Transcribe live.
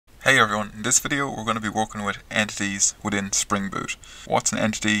Hey everyone, in this video we're going to be working with entities within Spring Boot. What's an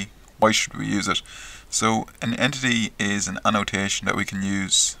entity? Why should we use it? So an entity is an annotation that we can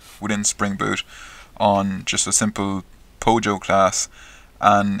use within Spring Boot on just a simple POJO class,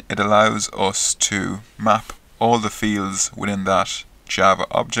 and it allows us to map all the fields within that Java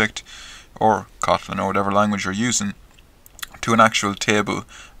object or Kotlin or whatever language you're using to an actual table,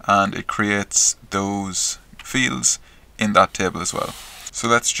 and it creates those fields in that table as well. So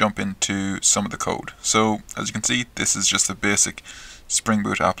let's jump into some of the code. So as you can see, this is just a basic Spring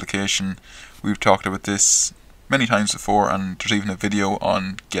Boot application. We've talked about this many times before, and there's even a video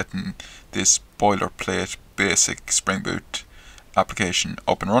on getting this boilerplate basic Spring Boot application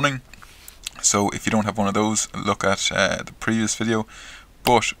up and running. So if you don't have one of those, look at the previous video.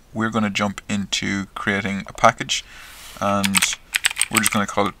 But we're going to jump into creating a package, and we're just going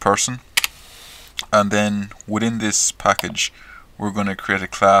to call it person. And then within this package, we're going to create a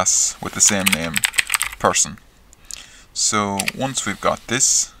class with the same name, person. So once we've got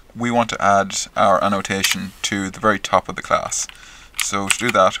this, we want to add our annotation to the very top of the class. So to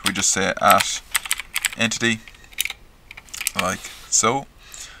do that, we just say at entity, like so,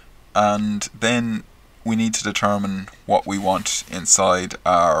 and then we need to determine what we want inside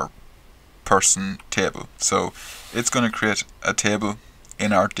our person table. So it's going to create a table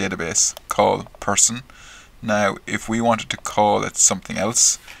in our database called person. Now, if we wanted to call it something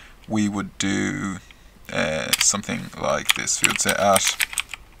else, we would do something like this. We would say at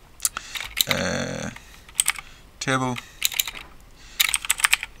table,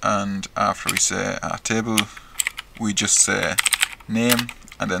 and after we say at table, we just say name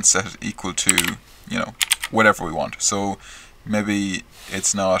and then set it equal to, whatever we want. So maybe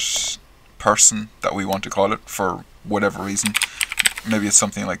it's not person that we want to call it for whatever reason. Maybe it's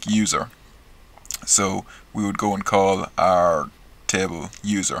something like user. So we would go and call our table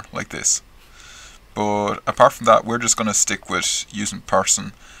user like this. But apart from that, we're just going to stick with using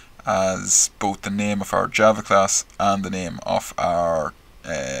person as both the name of our Java class and the name of our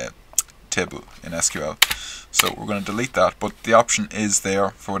table in SQL. So we're going to delete that, but the option is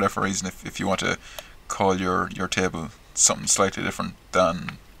there for whatever reason if you want to call your table something slightly different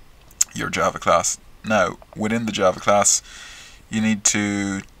than your Java class. Now, within the Java class, you need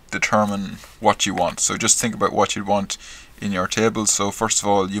to determine what you want. So just think about what you want in your table. So first of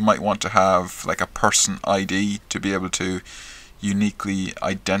all, you might want to have like a person ID to be able to uniquely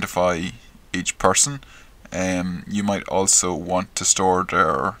identify each person. You might also want to store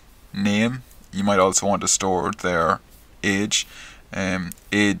their name. You might also want to store their age.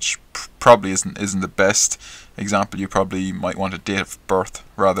 Age probably isn't the best example. You probably might want a date of birth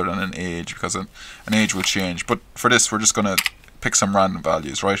rather than an age, because an age will change. But for this, we're just going to pick some random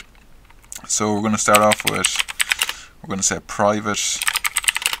values, right? So we're going to start off with, we're going to say private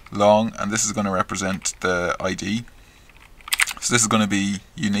long, and this is going to represent the ID. So this is going to be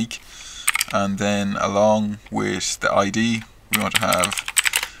unique, and then along with the ID, we want to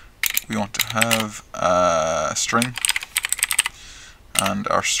have a string, and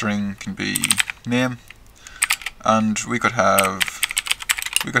our string can be name, and we could have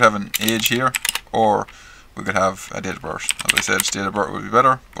an age here, or we could have a date of birth. As I said, date of birth would be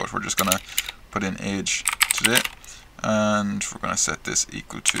better, but we're just going to put in age today, and we're going to set this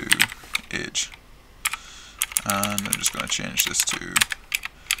equal to age. And I'm just going to change this to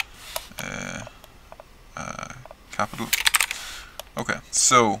capital. Okay,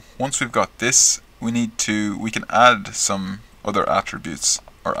 so once we've got this, we can add some other attributes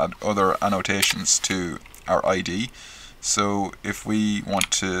or add other annotations to our ID. So if we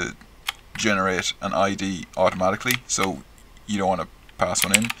want to generate an ID automatically, so you don't want to pass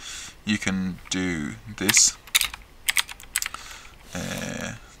one in, you can do this,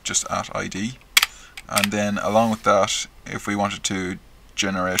 just at ID, and then along with that, if we wanted to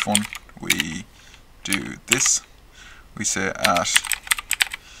generate one, we do this. We say at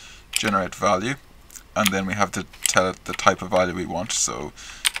generate value, and then we have to tell it the type of value we want. So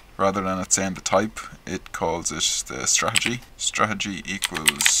rather than it saying the type, it calls it the strategy. Strategy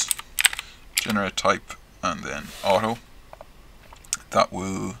equals generate type, and then auto. That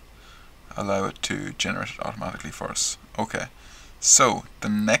will allow it to generate it automatically for us. Okay, so the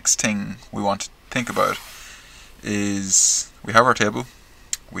next thing we want to think about is we have our table.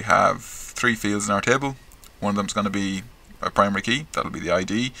 We have 3 fields in our table. One of them is going to be a primary key, that'll be the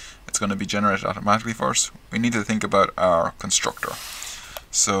ID. It's going to be generated automatically for us. We need to think about our constructor.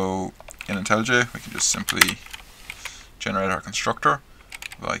 So in IntelliJ, we can just simply generate our constructor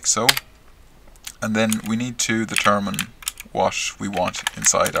like so. And then we need to determine what we want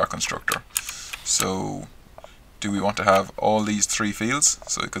inside our constructor. So do we want to have all these 3 fields?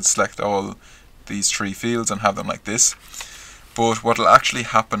 So we could select all these 3 fields and have them like this. But what will actually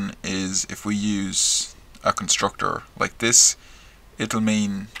happen is if we use a constructor like this, it'll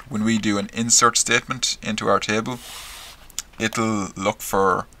mean when we do an insert statement into our table, it'll look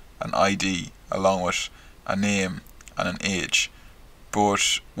for an ID along with a name and an age.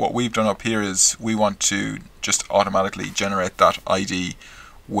 But what we've done up here is we want to just automatically generate that ID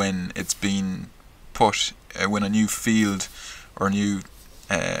when it's been put, when a new field or a new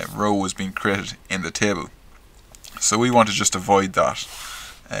row is being created in the table. So we want to just avoid that.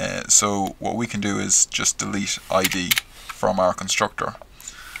 So what we can do is just delete ID from our constructor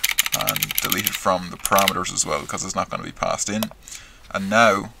and delete it from the parameters as well, because it's not going to be passed in. And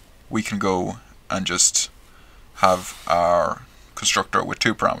now we can go and just have our constructor with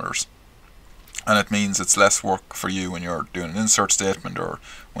 2 parameters, and it means it's less work for you when you're doing an insert statement or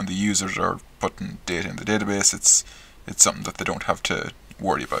when the users are putting data in the database. It's something that they don't have to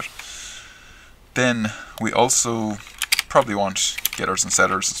worry about. Then we also probably want getters and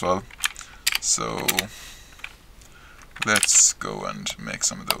setters as well, so let's go and make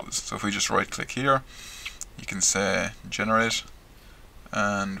some of those. So if we just right click here, you can say generate,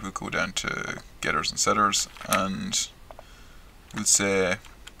 and we'll go down to getters and setters, and we'll say,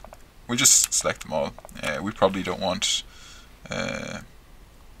 we'll just select them all. We probably don't want a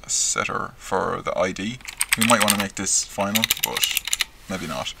setter for the ID. We might want to make this final, but maybe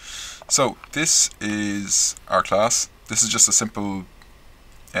not. So this is our class. This is just a simple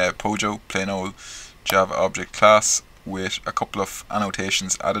POJO, plain old Java object class with a couple of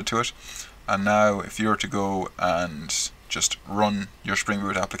annotations added to it. And now if you were to go and just run your Spring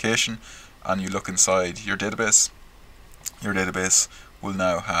Boot application and you look inside your database will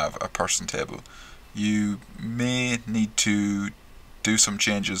now have a person table. You may need to do some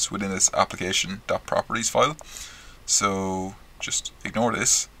changes within this application.properties file, so just ignore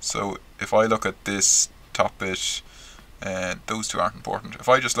this. So if I look at this top bit, those 2 aren't important. If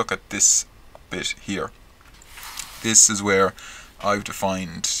I just look at this bit here, this is where I've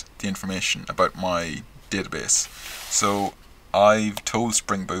defined the information about my database. So I've told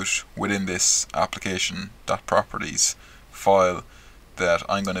Spring Boot within this application.properties file that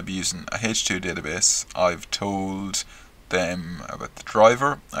I'm going to be using a H2 database. I've told them about the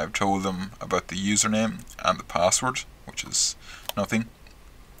driver, I've told them about the username and the password, which is nothing,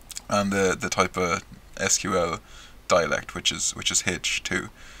 and the type of SQL dialect, which is H2.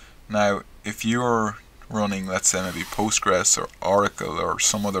 Now if you're running, let's say maybe Postgres or Oracle or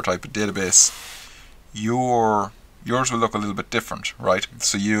some other type of database, yours will look a little bit different, right?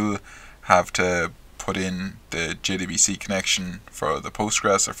 So you'll have to put in the JDBC connection for the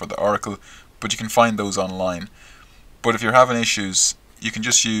Postgres or for the Oracle, but you can find those online. But if you're having issues, you can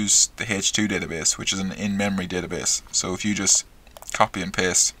just use the H2 database, which is an in-memory database. So if you just copy and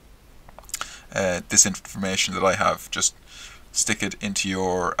paste this information that I have, just stick it into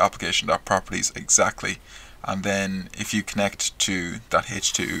your application.properties exactly, and then if you connect to that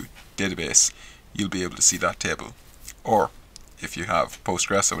H2 database, you'll be able to see that table. Or if you have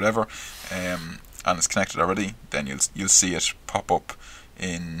Postgres or whatever, and it's connected already, then you'll see it pop up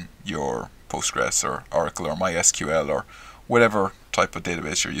in your Postgres or Oracle or MySQL or whatever type of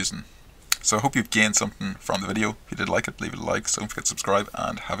database you're using. So I hope you've gained something from the video. If you did like it, leave it a like, so don't forget to subscribe,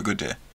 and have a good day.